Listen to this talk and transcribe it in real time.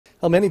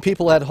Well, many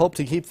people had hoped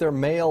to keep their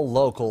mail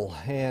local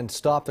and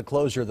stop the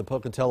closure of the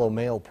Pocatello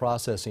mail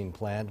processing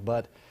plant,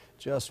 but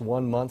just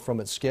 1 month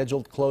from its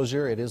scheduled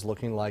closure, it is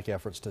looking like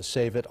efforts to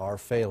save it are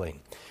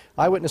failing.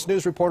 Eyewitness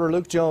News reporter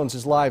Luke Jones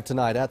is live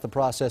tonight at the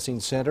processing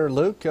center.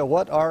 Luke,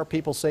 what are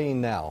people saying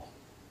now?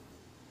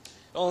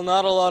 Well,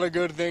 not a lot of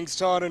good things,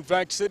 Todd. In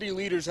fact, city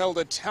leaders held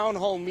a town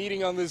hall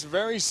meeting on this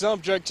very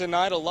subject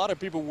tonight. A lot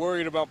of people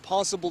worried about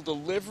possible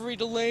delivery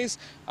delays.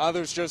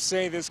 Others just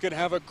say this could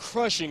have a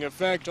crushing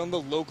effect on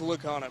the local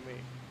economy.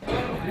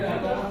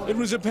 It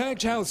was a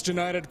packed house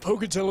tonight at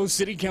Pocatello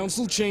City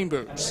Council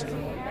chambers.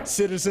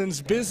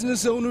 Citizens,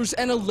 business owners,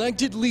 and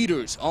elected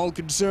leaders all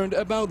concerned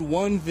about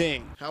one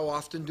thing. How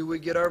often do we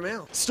get our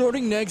mail?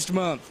 Starting next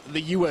month,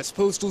 the U.S.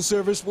 Postal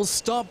Service will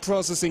stop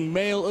processing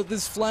mail at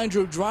this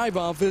Flandro Drive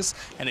office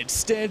and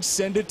instead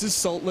send it to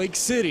Salt Lake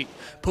City.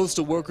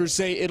 Postal workers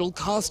say it'll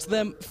cost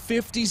them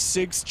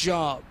 56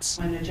 jobs.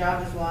 When a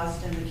job is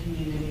lost in the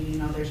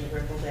community, there's a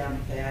ripple down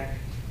effect.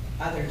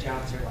 Other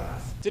jobs are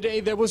lost.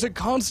 Today, there was a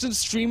constant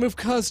stream of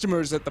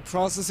customers at the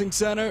processing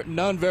center,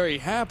 none very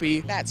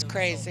happy. That's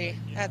crazy.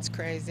 That's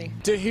crazy.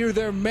 To hear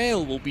their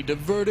mail will be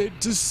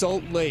diverted to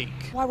Salt Lake.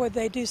 Why would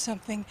they do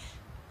something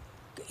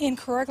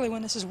incorrectly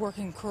when this is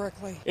working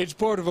correctly? It's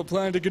part of a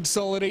plan to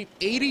consolidate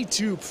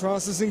 82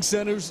 processing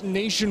centers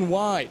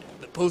nationwide.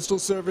 The Postal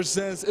Service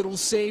says it'll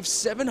save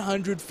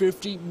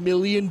 $750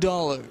 million.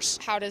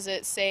 How does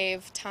it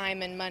save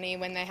time and money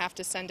when they have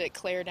to send it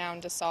clear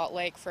down to Salt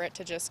Lake for it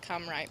to just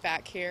come right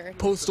back here?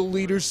 Postal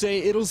leaders say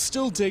it'll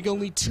still take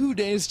only 2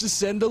 days to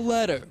send a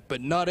letter,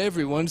 but not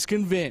everyone's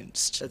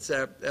convinced. That's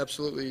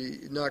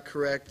absolutely not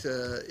correct.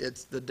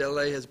 The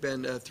delay has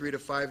been 3 to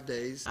 5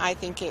 days. I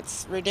think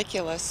it's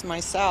ridiculous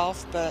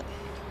myself, but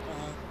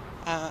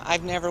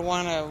I've never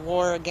won a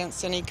war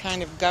against any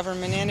kind of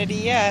government entity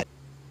yet.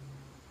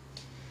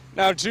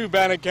 Now, 2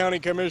 Bannock County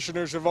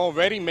commissioners have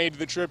already made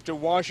the trip to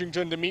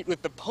Washington to meet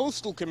with the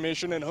Postal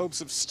Commission in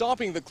hopes of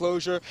stopping the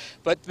closure,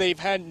 but they've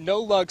had no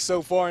luck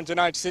so far, and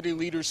tonight city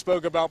leaders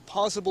spoke about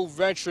possible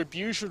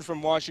retribution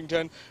from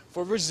Washington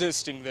for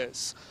resisting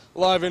this.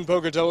 Live in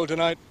Pocatello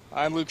tonight,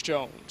 I'm Luke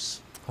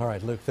Jones. All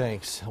right, Luke,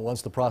 thanks.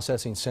 Once the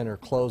processing center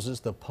closes,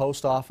 the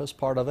post office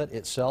part of it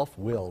itself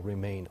will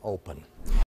remain open.